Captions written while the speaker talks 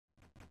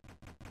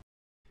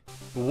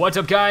What's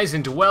up guys,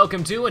 and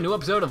welcome to a new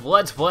episode of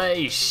Let's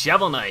Play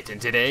Shovel Knight,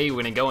 and today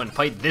we're gonna go and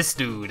fight this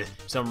dude.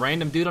 Some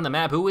random dude on the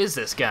map. Who is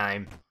this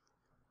guy?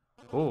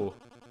 Oh.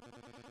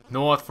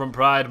 North from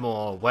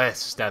Pridemore,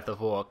 west at the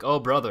fork. Oh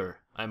brother,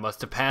 I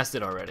must have passed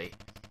it already.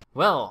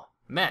 Well,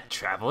 met,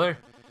 traveler.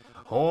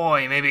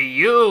 Hoy, maybe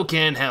you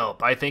can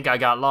help. I think I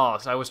got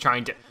lost. I was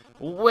trying to...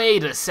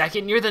 Wait a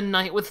second, you're the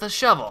knight with the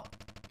shovel.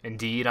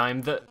 Indeed,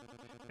 I'm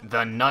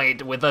the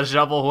knight with the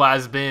shovel who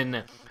has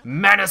been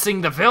menacing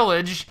the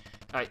village.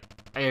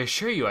 I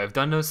assure you, I've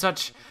done no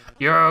such.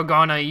 You're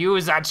gonna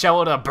use that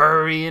shovel to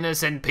bury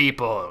innocent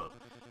people.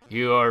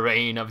 Your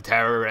reign of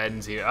terror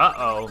ends here.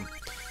 Uh-oh.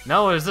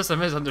 No, is this a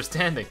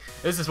misunderstanding?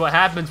 This is what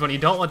happens when you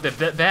don't let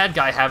the bad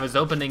guy have his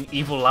opening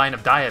evil line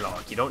of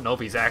dialogue. You don't know if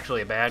he's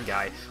actually a bad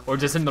guy, or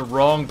just in the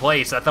wrong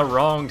place at the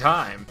wrong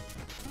time.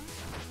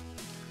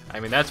 I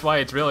mean, that's why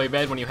it's really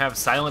bad when you have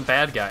silent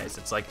bad guys.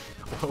 It's like,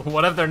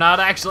 what if they're not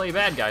actually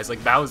bad guys,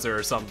 like Bowser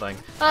or something?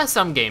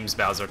 Some games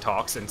Bowser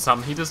talks, and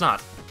some he does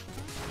not.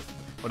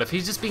 What if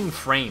he's just being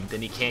framed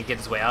and he can't get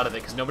his way out of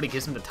it because nobody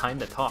gives him the time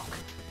to talk?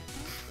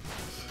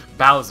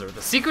 Bowser, the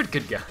secret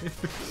good guy.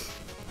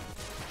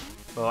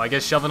 Well, I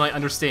guess Shovel Knight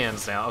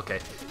understands now. Okay,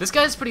 this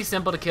guy's pretty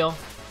simple to kill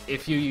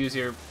if you use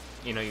your,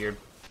 your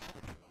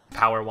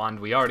power wand.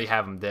 We already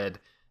have him dead,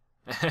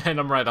 and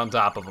I'm right on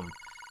top of him.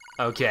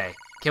 Okay,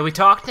 can we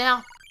talk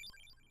now?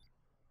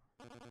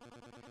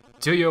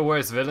 To your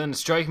worst villain,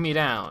 strike me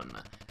down.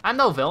 I'm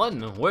no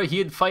villain. We're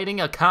here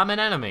fighting a common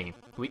enemy.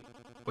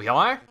 We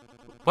are?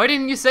 Why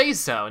didn't you say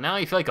so? Now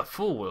you feel like a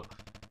fool.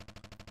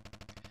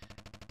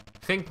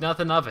 Think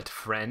nothing of it,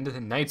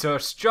 friend. Knights are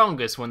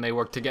strongest when they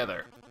work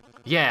together.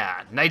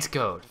 Yeah, Knight's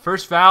code.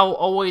 First vow,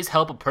 always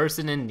help a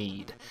person in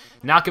need.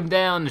 Knock him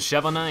down,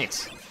 Shovel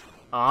Knight.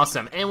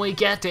 Awesome, and we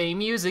get a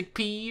music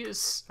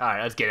piece.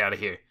 Alright, let's get out of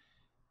here.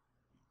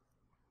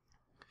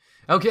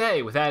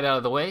 Okay, with that out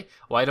of the way,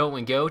 why don't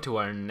we go to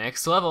our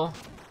next level?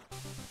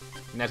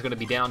 And that's gonna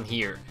be down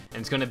here. And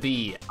it's gonna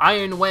be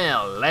Iron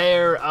Well,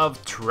 Lair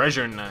of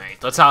Treasure Knight.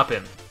 Let's hop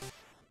in.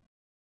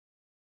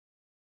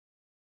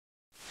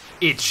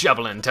 It's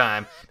shoveling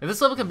time. Now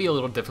this level can be a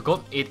little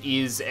difficult. It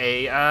is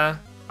a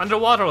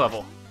underwater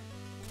level.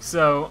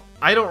 So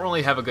I don't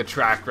really have a good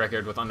track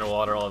record with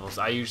underwater levels.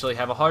 I usually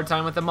have a hard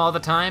time with them all the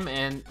time,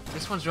 and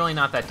this one's really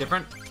not that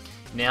different.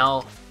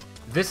 Now,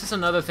 this is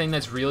another thing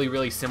that's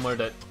really similar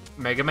to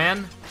Mega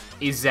Man,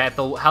 is that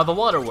how the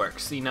water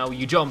works. You know,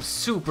 you jump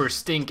super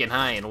stinking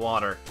high in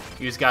water.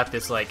 You just got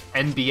this like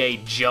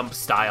NBA jump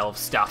style of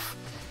stuff.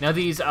 Now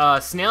these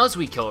snails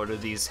we killed, or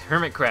these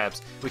hermit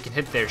crabs, we can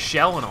hit their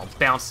shell and it'll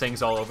bounce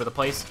things all over the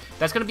place.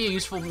 That's gonna be a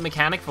useful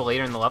mechanic for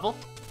later in the level.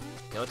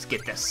 Okay, let's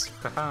get this.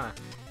 And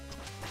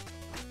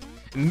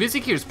the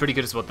music here is pretty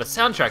good as well. The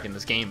soundtrack in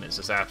this game is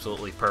just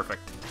absolutely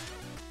perfect.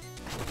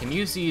 We can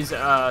use these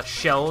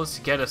shells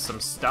to get us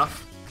some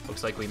stuff.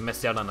 Looks like we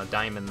missed out on a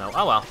diamond though.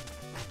 Oh well.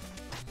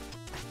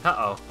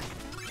 Uh-oh.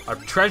 Our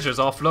treasure's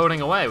all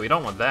floating away. We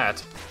don't want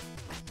that.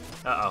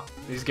 Uh-oh.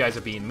 These guys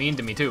are being mean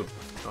to me too.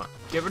 Come on.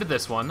 Get rid of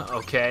this one.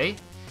 Okay.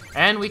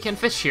 And we can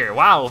fish here.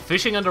 Wow,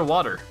 fishing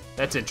underwater.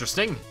 That's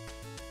interesting.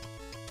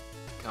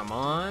 Come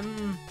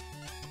on.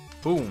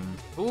 Boom.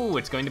 Ooh,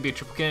 it's going to be a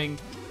triple king.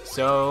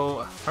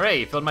 So,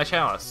 hooray, filled my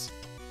chalice.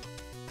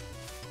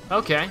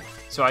 Okay,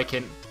 so I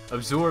can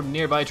absorb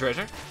nearby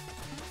treasure.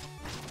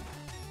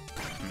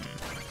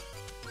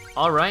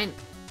 Alright,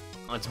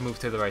 let's move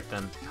to the right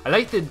then. I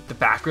like the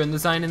background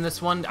design in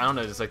this one. I don't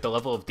know, just like the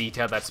level of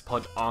detail that's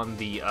put on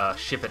the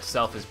ship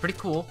itself is pretty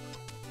cool.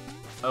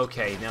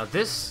 Okay, now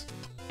this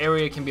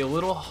area can be a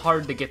little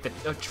hard to get the...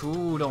 Oh,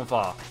 true, don't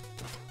fall.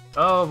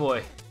 Oh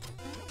boy.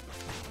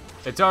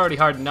 It's already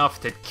hard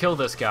enough to kill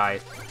this guy,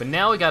 but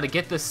now we gotta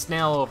get this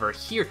snail over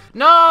here.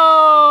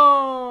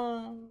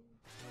 No!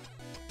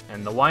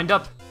 And the wind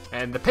up,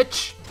 and the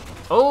pitch.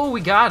 Oh, we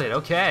got it,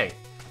 okay.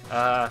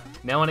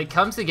 Now when it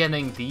comes to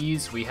getting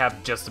these, we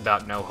have just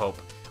about no hope.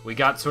 We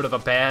got sort of a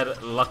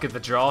bad luck of the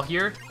draw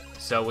here,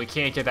 so we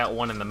can't get that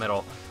one in the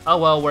middle. Oh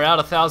well, we're out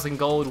 1,000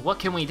 gold, what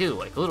can we do?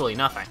 Like, literally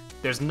nothing.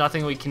 There's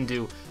nothing we can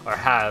do or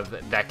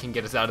have that can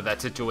get us out of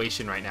that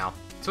situation right now.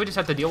 So we just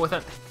have to deal with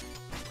it.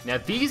 Now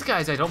these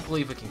guys I don't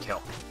believe we can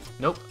kill.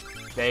 Nope.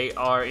 They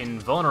are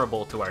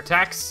invulnerable to our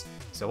attacks,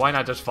 so why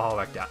not just fall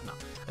like that? No,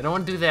 I don't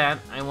want to do that.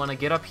 I want to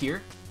get up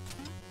here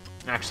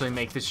and actually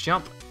make this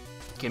jump.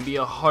 Can be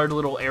a hard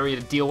little area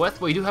to deal with.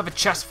 We do have a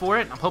chest for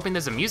it. I'm hoping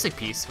there's a music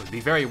piece. It would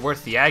be very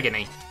worth the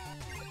agony.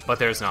 But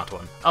there's not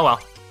one. Oh well.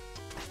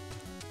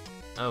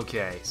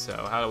 Okay, so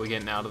how are we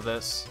getting out of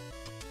this?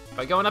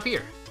 By going up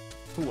here.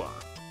 Hooah.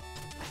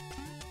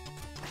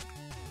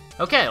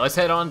 Okay, let's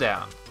head on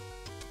down.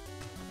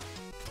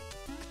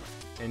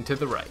 And to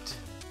the right.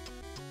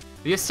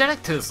 The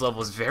aesthetic to this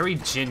level is very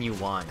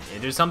genuine.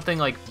 There's something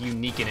like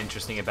unique and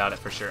interesting about it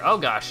for sure. Oh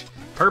gosh,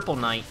 Purple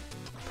Knight.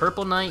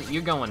 Purple Knight,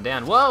 you're going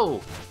down. Whoa!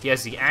 He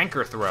has the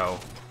anchor throw.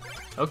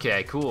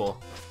 Okay, cool.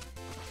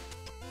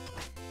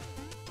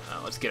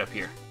 Let's get up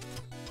here.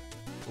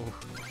 Ooh.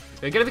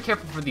 I gotta be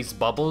careful for these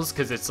bubbles,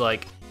 because it's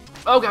like...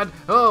 Oh god!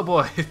 Oh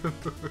boy!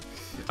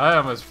 I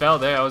almost fell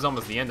there. That was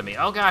almost the end of me.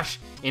 Oh gosh,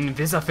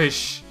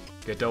 Invisifish.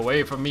 Get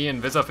away from me,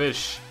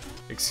 Invisifish.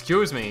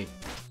 Excuse me.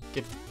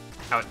 Get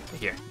out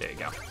here. There you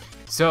go.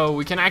 So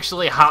we can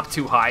actually hop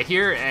too high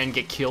here and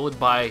get killed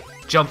by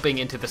jumping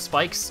into the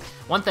spikes.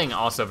 One thing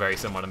also very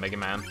similar to Mega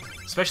Man,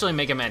 especially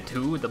Mega Man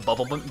 2, the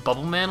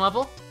Bubble Man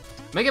level.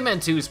 Mega Man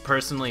 2 is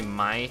personally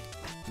my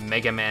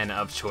Mega Man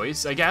of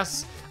choice, I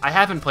guess. I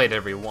haven't played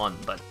every one,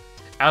 but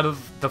out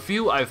of the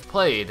few I've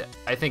played,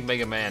 I think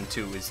Mega Man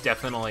 2 is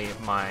definitely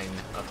mine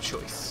of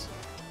choice.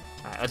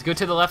 Alright, let's go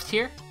to the left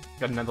here.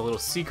 Got another little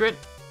secret.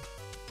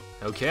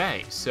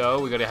 Okay,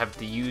 so we're gonna have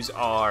to use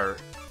our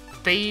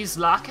Phase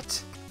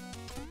Locket.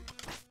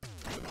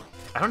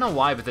 I don't know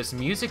why, but this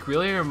music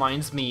really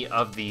reminds me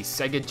of the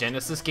Sega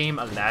Genesis game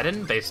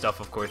Aladdin, based off,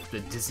 of course,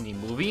 the Disney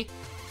movie.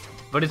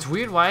 But it's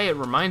weird why it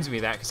reminds me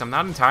of that, because I'm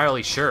not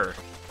entirely sure.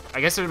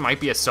 I guess there might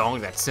be a song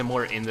that's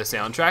similar in the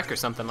soundtrack or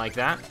something like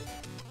that.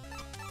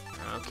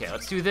 Okay,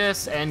 let's do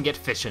this and get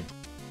fishing.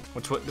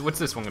 What's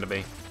this one gonna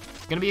be?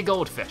 It's gonna be a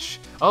goldfish.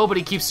 Oh, but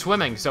he keeps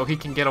swimming, so he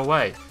can get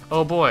away.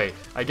 Oh boy,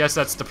 I guess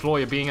that's the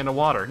ploy of being in the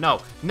water.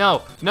 No,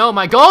 no, no,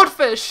 my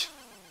goldfish!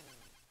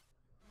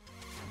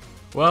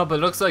 Well, but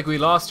it looks like we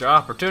lost our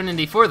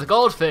opportunity for the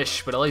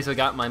goldfish, but at least I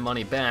got my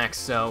money back,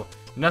 so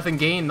nothing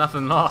gained,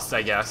 nothing lost,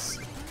 I guess.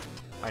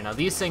 Alright, now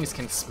these things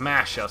can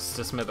smash us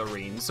to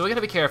smithereens, so we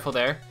gotta be careful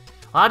there.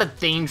 A lot of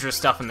dangerous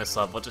stuff in this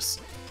level,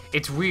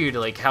 it's weird,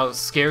 like, how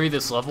scary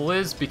this level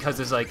is, because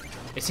it's like,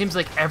 it seems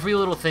like every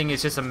little thing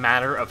is just a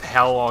matter of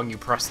how long you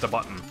press the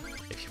button.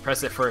 If you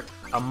press it for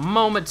a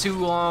moment too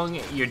long,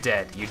 you're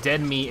dead. You're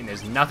dead meat, and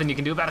there's nothing you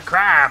can do about a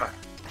crab!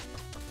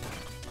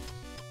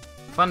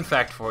 Fun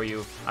fact for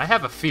you, I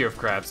have a fear of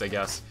crabs, I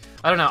guess.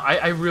 I don't know,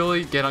 I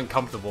really get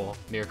uncomfortable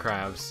near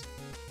crabs.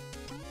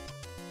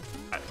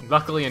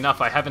 Luckily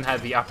enough, I haven't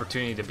had the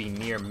opportunity to be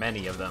near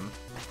many of them.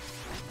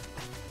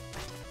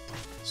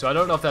 So I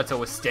don't know if that's a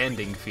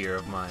withstanding fear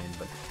of mine,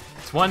 but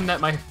it's one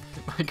that my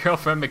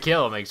girlfriend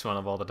Michaela makes fun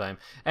of all the time.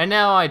 And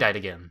now I died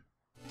again.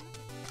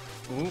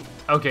 Ooh.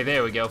 Okay,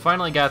 there we go.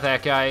 Finally got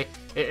that guy.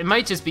 It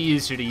might just be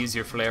easier to use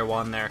your flare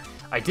wand there.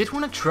 I did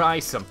want to try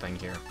something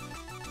here.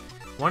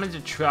 Wanted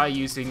to try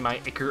using my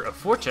Ichor of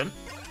Fortune.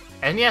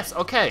 And yes,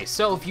 okay,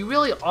 so if you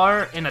really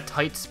are in a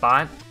tight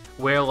spot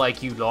where,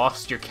 like, you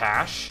lost your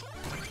cash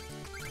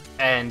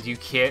and you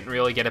can't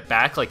really get it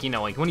back, like, you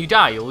know, like when you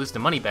die, you'll lose the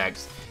money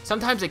bags.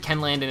 Sometimes it can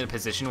land in a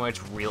position where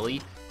it's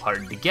really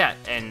hard to get,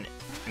 and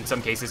in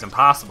some cases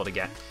impossible to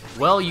get.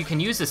 Well, you can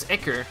use this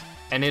Ichor,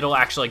 and it'll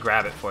actually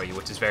grab it for you,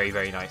 which is very,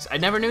 very nice. I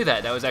never knew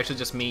that. That was actually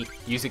just me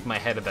using my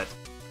head a bit.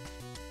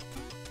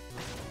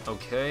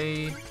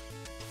 Okay.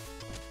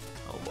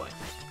 Oh boy.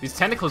 These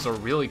tentacles are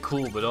really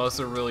cool, but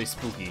also really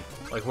spooky.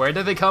 Like, where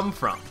did they come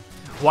from?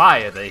 Why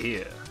are they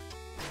here?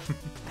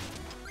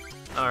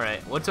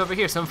 Alright, what's over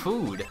here? Some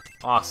food.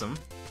 Awesome.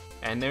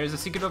 And there's a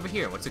secret over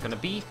here. What's it gonna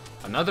be?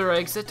 Another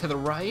exit to the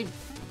right?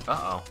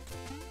 Uh-oh.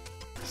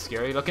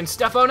 Scary looking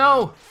stuff. Oh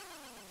no!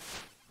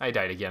 I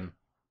died again.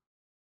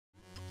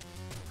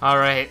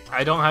 Alright,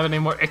 I don't have any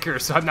more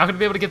Ichors, so I'm not gonna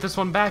be able to get this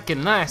one back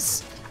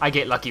unless I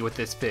get lucky with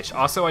this fish.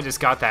 Also, I just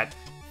got that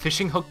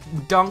fishing hook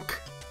dunk.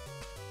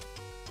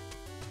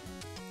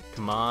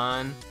 Come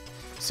on.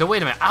 So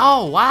wait a minute.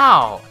 Oh,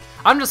 wow!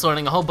 I'm just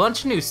learning a whole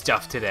bunch of new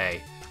stuff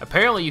today.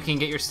 Apparently you can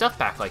get your stuff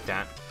back like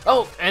that.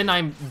 Oh, and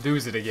I'm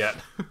losing again.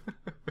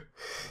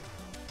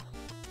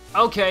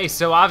 Okay,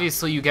 so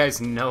obviously you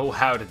guys know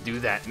how to do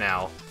that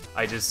now.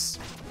 I just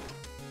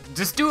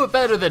do it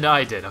better than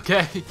I did,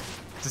 okay?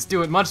 Just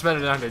do it much better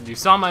than I did. You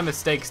saw my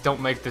mistakes,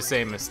 don't make the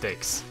same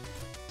mistakes.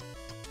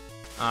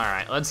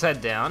 Alright, let's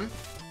head down.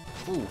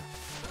 Ooh.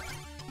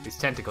 These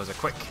tentacles are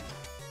quick.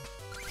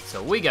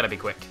 So we gotta be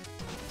quick.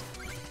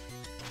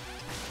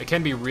 It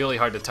can be really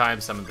hard to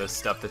time some of this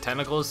stuff, the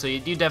tentacles, so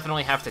you do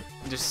definitely have to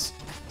just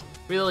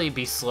really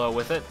be slow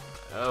with it.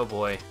 Oh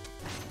boy.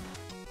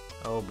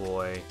 Oh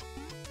boy.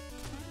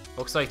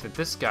 Looks like that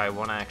this guy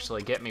won't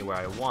actually get me where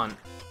I want,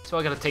 so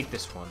I gotta take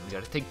this one. We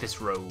gotta take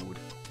this road.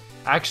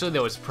 Actually,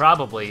 there was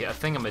probably a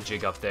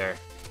thingamajig up there.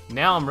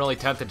 Now I'm really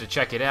tempted to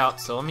check it out,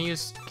 so let me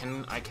use...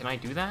 Can I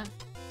do that?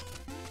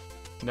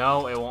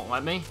 No, it won't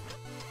let me?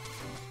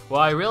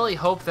 Well, I really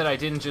hope that I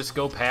didn't just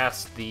go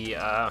past the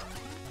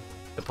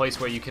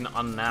place where you can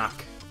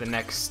unlock the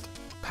next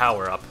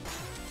power-up.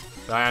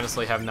 But I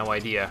honestly have no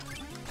idea.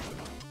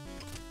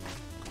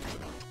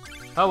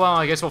 Oh well,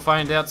 I guess we'll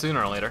find out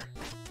sooner or later.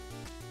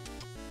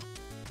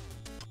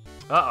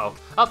 Uh-oh.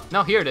 Oh,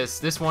 no, here it is.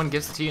 This one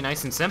gives it to you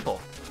nice and simple.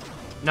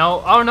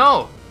 No, oh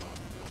no!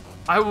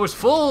 I was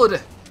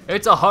fooled!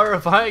 It's a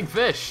horrifying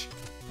fish!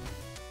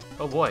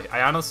 Oh boy,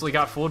 I honestly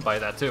got fooled by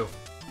that too.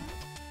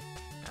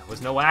 That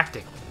was no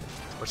acting.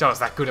 Wish I was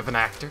that good of an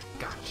actor.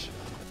 Gosh.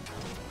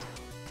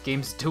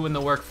 Game's doing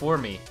the work for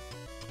me.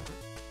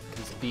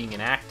 He's being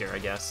an actor, I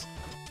guess.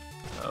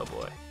 Oh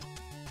boy.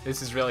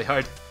 This is really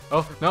hard.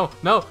 Oh, no,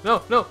 no,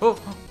 no, no!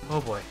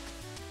 Oh boy.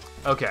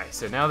 Okay,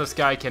 so now this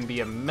guy can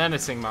be a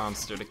menacing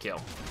monster to kill.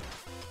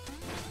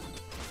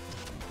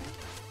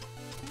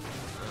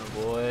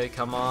 Oh boy,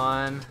 come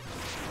on.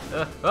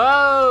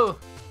 Oh!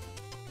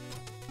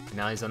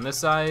 Now he's on this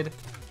side.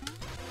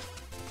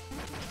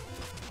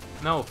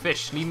 No,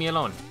 fish, leave me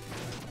alone.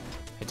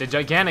 It's a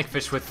gigantic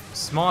fish with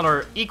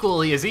smaller,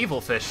 equally as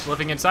evil fish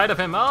living inside of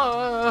him.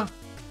 Oh!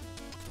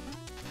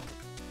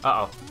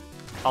 Uh-oh.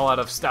 All out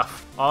of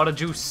stuff. All out of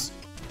juice.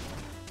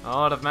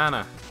 All out of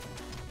mana.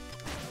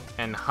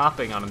 And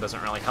hopping on him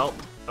doesn't really help.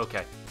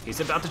 Okay, he's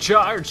about to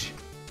charge.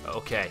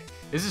 Okay,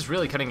 this is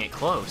really cutting it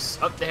close.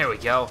 Oh, there we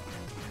go.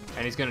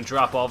 And he's gonna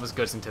drop all of his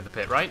goods into the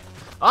pit, right?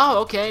 Oh,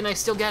 okay, and I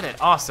still get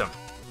it. Awesome.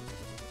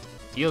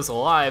 He's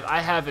alive. I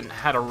haven't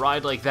had a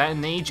ride like that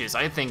in ages.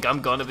 I think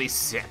I'm gonna be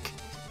sick.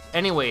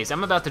 Anyways,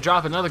 I'm about to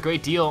drop another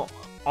great deal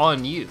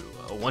on you.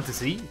 Want to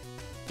see?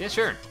 Yeah,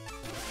 sure.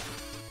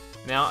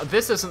 Now,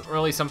 this isn't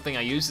really something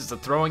I use as a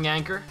throwing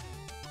anchor.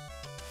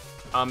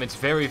 It's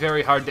very,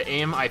 very hard to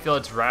aim. I feel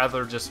it's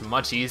rather just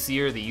much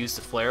easier to use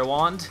the flare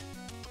wand.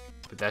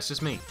 But that's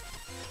just me.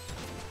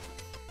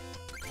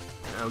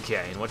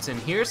 Okay, and what's in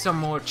here? Some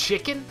more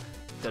chicken.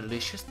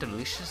 Delicious,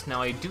 delicious.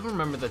 Now, I do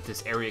remember that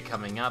this area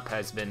coming up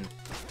has been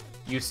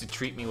used to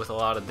treat me with a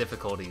lot of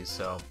difficulties,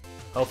 so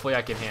hopefully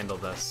I can handle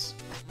this.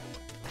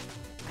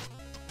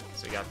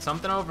 So we got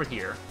something over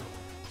here.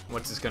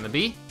 What's this gonna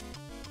be?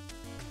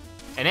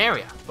 An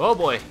area. Oh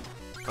boy.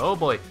 Oh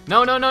boy.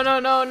 No, no, no, no,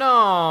 no,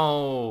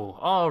 no!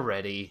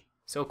 Already.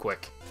 So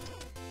quick.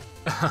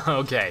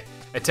 Okay.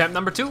 Attempt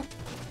number 2.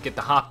 Get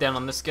the hop down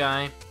on this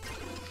guy.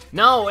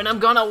 No, and I'm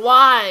gonna...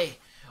 Why?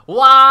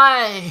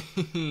 Why?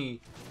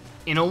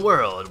 In a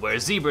world where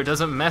Zebra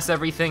doesn't mess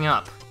everything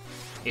up,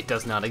 it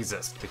does not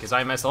exist, because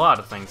I mess a lot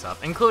of things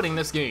up, including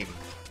this game.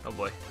 Oh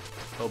boy.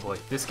 Oh boy.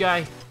 This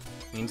guy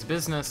means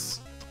business.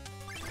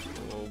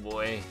 Oh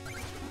boy.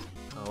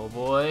 Oh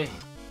boy.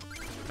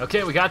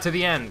 Okay, we got to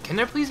the end. Can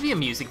there please be a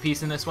music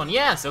piece in this one?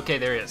 Yes! Okay,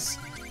 there is.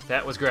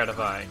 That was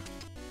gratifying.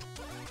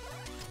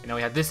 And now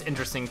we have this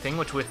interesting thing,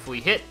 which if we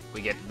hit,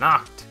 we get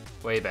knocked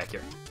way back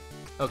here.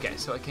 Okay,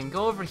 so I can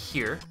go over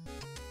here.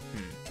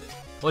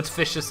 Let's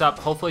fish this up.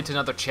 Hopefully it's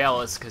another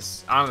chalice,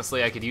 because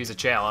honestly, I could use a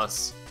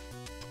chalice.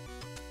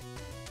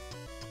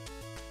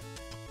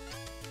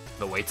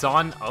 The weight's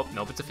on. Oh,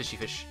 nope, it's a fishy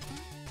fish.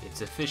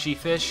 It's a fishy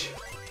fish.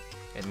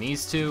 And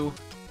these two.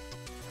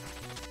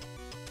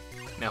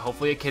 Now,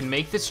 hopefully it can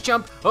make this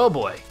jump. Oh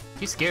boy,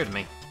 he scared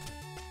me.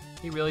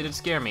 He really did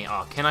scare me.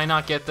 Oh, can I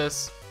not get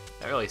this?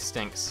 That really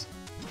stinks.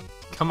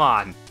 Come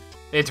on.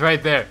 It's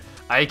right there.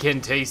 I can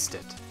taste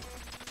it.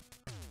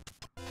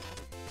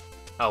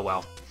 Oh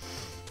well.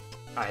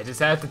 I just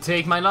have to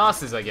take my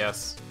losses, I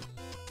guess.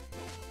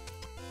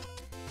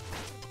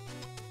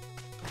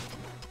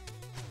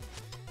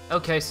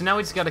 Okay, so now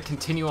we just gotta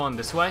continue on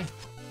this way.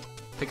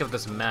 Pick up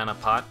this mana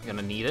pot,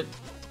 gonna need it.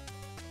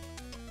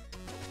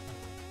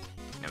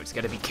 Now we just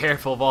gotta be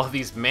careful of all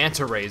these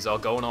manta rays all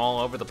going all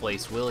over the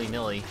place,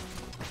 willy-nilly.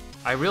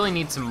 I really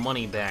need some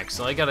money back,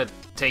 so I gotta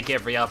take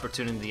every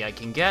opportunity I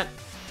can get.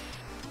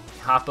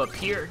 Hop up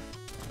here,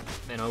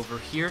 then over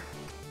here.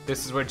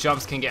 This is where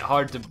jumps can get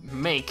hard to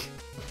make.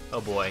 Oh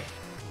boy,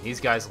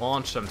 these guys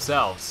launch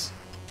themselves.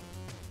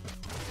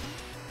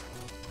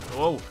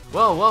 Whoa,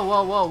 whoa, whoa,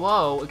 whoa, whoa,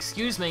 whoa,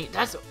 excuse me,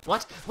 that's,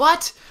 what?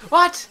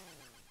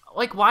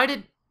 Like, why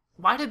did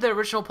the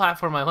original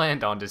platform I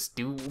land on just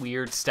do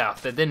weird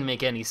stuff that didn't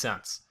make any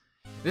sense?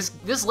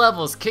 This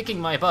level is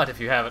kicking my butt if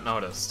you haven't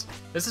noticed.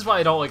 This is why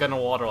I don't like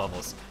underwater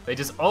levels. They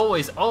just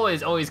always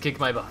kick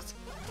my butt.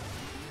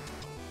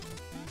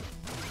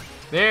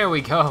 There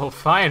we go,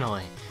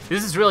 finally.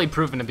 This has really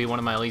proven to be one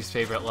of my least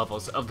favorite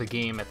levels of the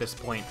game at this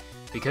point,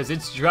 because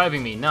it's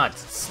driving me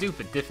nuts. It's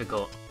stupid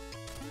difficult.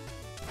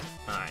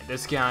 Alright,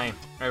 this guy,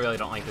 I really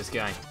don't like this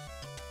guy.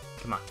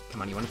 Come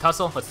on, you wanna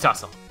tussle? Let's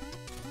tussle.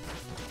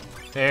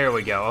 There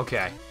we go,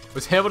 okay.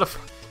 Was able to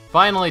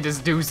finally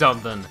just do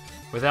something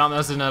without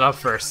messing it up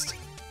first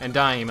and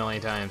dying a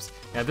million times.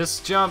 Now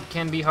this jump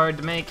can be hard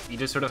to make, you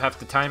just sort of have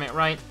to time it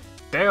right.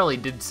 Barely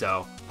did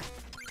so.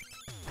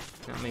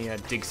 Let me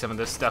dig some of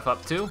this stuff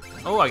up too.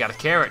 Oh, I got a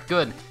carrot,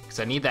 good, because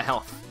I need that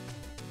health.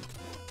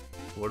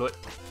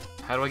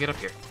 How do I get up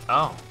here?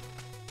 Oh.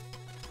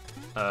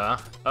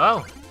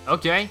 Oh,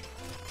 okay.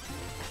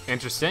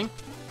 Interesting.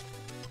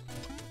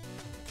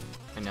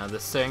 And now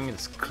this thing,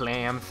 this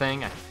clam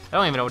thing, I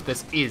don't even know what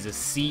this is, a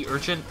sea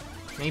urchin,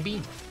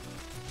 maybe?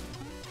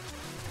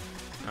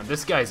 Now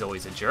this guy's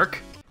always a jerk,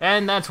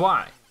 and that's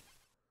why.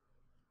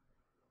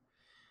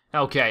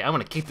 Okay, I'm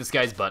gonna kick this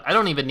guy's butt. I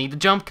don't even need the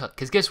jump cut,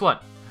 because guess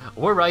what?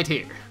 We're right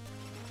here.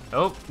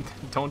 Oh,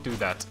 don't do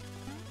that.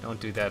 Don't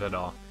do that at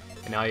all.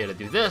 And now you gotta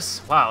do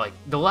this. Wow, like,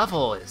 the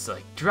level is,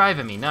 like,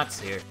 driving me nuts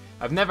here.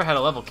 I've never had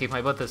a level kick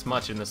my butt this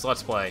much in this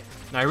Let's Play,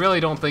 and I really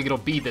don't think it'll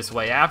be this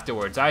way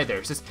afterwards either.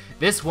 It's just,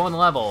 this one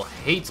level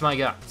hates my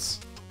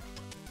guts.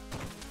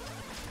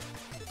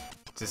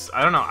 Just,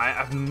 I don't know,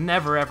 I've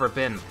never ever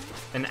been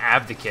an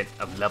advocate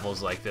of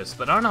levels like this,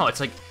 but I don't know, it's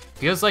like,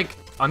 feels like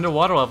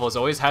underwater levels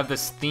always have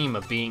this theme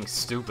of being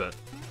stupid.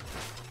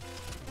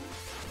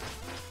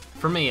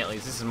 For me, at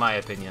least. This is my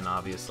opinion,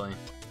 obviously.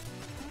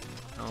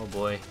 Oh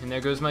boy. And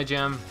there goes my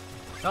gem.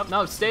 Oh,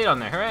 no, it stayed on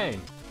there. Hooray!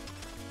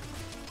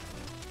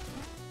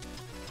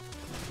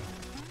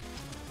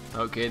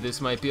 Okay,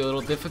 this might be a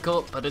little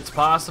difficult, but it's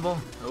possible.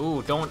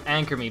 Ooh, don't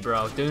anchor me,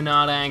 bro. Do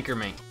not anchor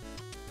me.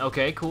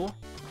 Okay, cool.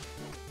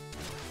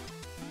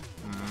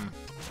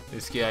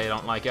 This guy I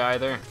don't like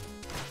either.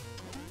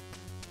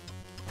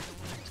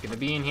 He's gonna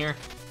be in here.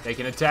 They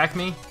can attack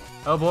me.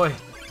 Oh boy,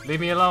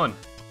 leave me alone.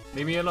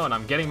 Leave me alone.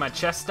 I'm getting my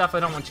chest stuff. I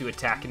don't want you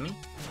attacking me.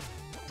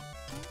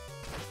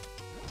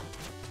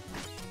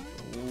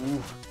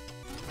 Ooh.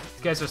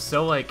 These guys are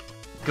so, like,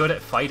 good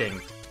at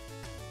fighting.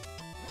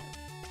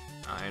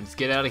 Alright, let's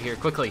get out of here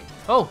quickly.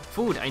 Oh,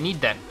 food. I need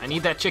that. I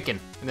need that chicken.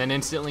 And then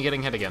instantly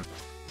getting hit again.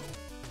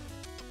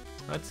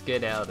 Let's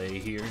get out of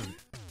here.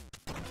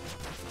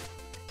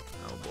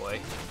 Oh boy.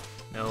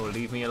 No,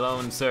 leave me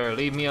alone, sir.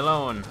 Leave me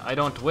alone. I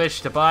don't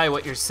wish to buy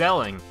what you're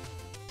selling.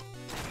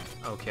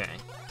 Okay.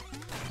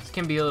 This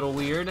can be a little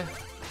weird.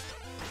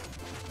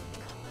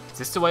 Is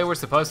this the way we're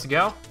supposed to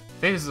go? I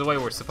think this is the way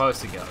we're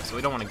supposed to go, so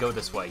we don't want to go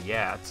this way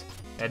yet.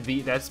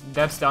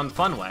 That's down the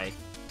fun way.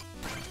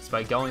 It's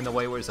by going the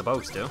way we're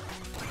supposed to.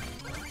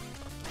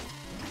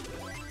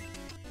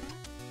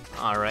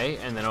 Alright,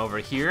 and then over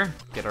here,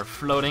 get our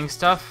floating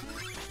stuff.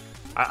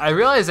 I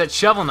realize that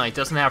Shovel Knight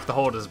doesn't have to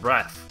hold his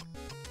breath.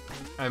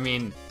 I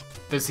mean,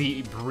 does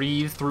he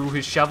breathe through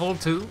his shovel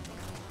too?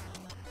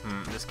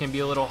 This can be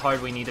a little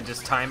hard. We need to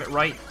just time it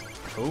right.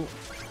 Oh,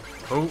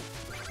 oh,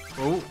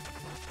 oh,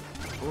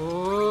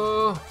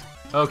 oh.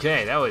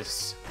 Okay, that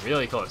was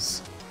really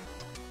close.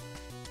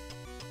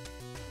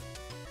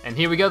 And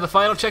here we go, the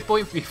final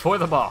checkpoint before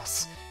the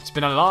boss. It's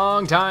been a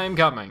long time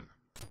coming,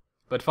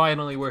 but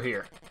finally we're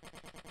here.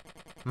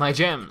 My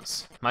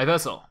gems, my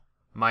vessel,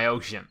 my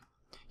ocean.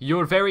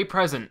 Your very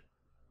presence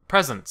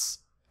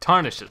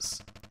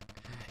tarnishes.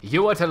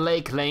 You are to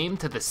lay claim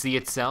to the sea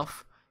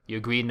itself.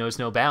 Your greed knows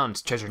no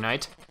bounds, treasure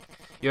knight.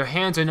 Your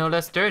hands are no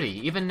less dirty.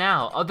 Even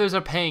now, others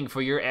are paying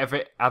for your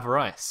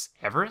avarice.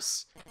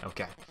 Avarice?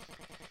 Okay.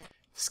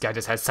 This guy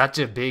just has such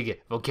a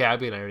big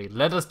vocabulary.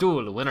 Let us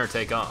duel, winner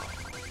take all.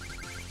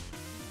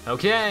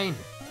 Okay.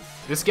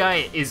 This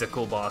guy is a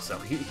cool boss,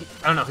 though.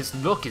 I don't know, his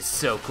look is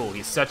so cool.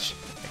 He's such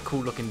a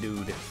cool looking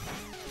dude.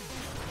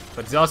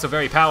 But he's also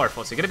very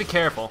powerful, so you gotta be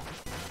careful.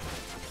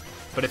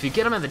 But if you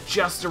get him in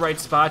just the right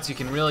spots, you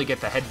can really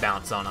get the head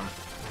bounce on him.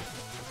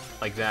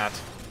 Like that.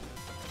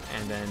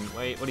 And then,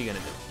 wait, what are you gonna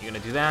do? You're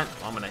gonna do that?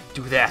 Well, I'm gonna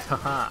do that,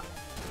 haha.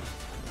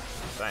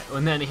 Right,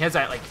 and then he has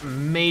that, like,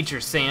 major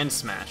sand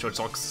smash, which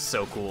looks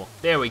so cool.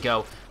 There we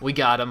go. We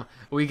got him.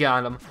 We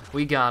got him.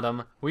 We got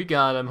him. We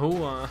got him.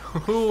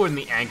 Who? And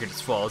the anchor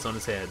just falls on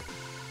his head.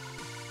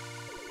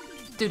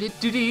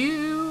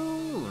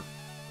 Do-do-do-do!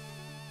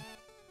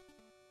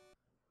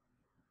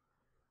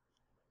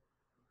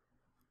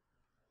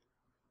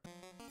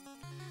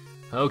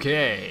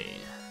 Okay.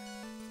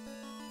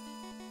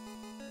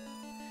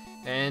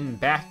 And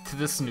back to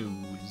the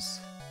snooze.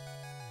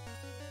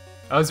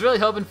 I was really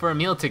hoping for a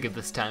meal ticket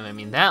this time. I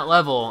mean, that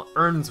level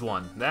earns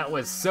one. That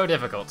was so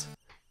difficult.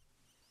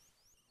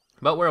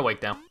 But we're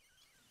awake now.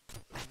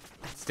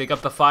 Let's take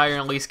up the fire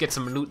and at least get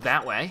some loot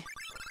that way.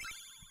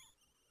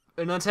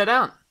 And let's head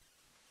out.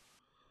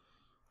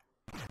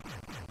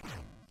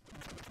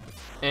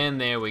 And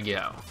there we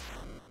go.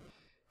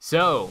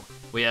 So,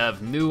 we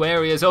have new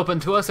areas open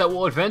to us that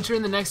we'll adventure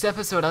in the next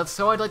episode,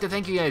 so I'd like to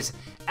thank you guys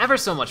ever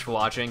so much for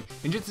watching.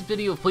 If you enjoyed this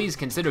video, please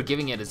consider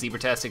giving it a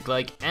zebratastic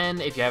like,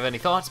 and if you have any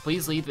thoughts,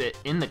 please leave it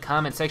in the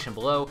comment section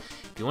below.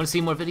 If you want to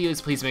see more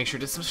videos, please make sure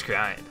to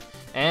subscribe.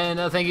 And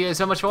thank you guys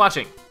so much for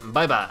watching.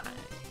 Bye-bye.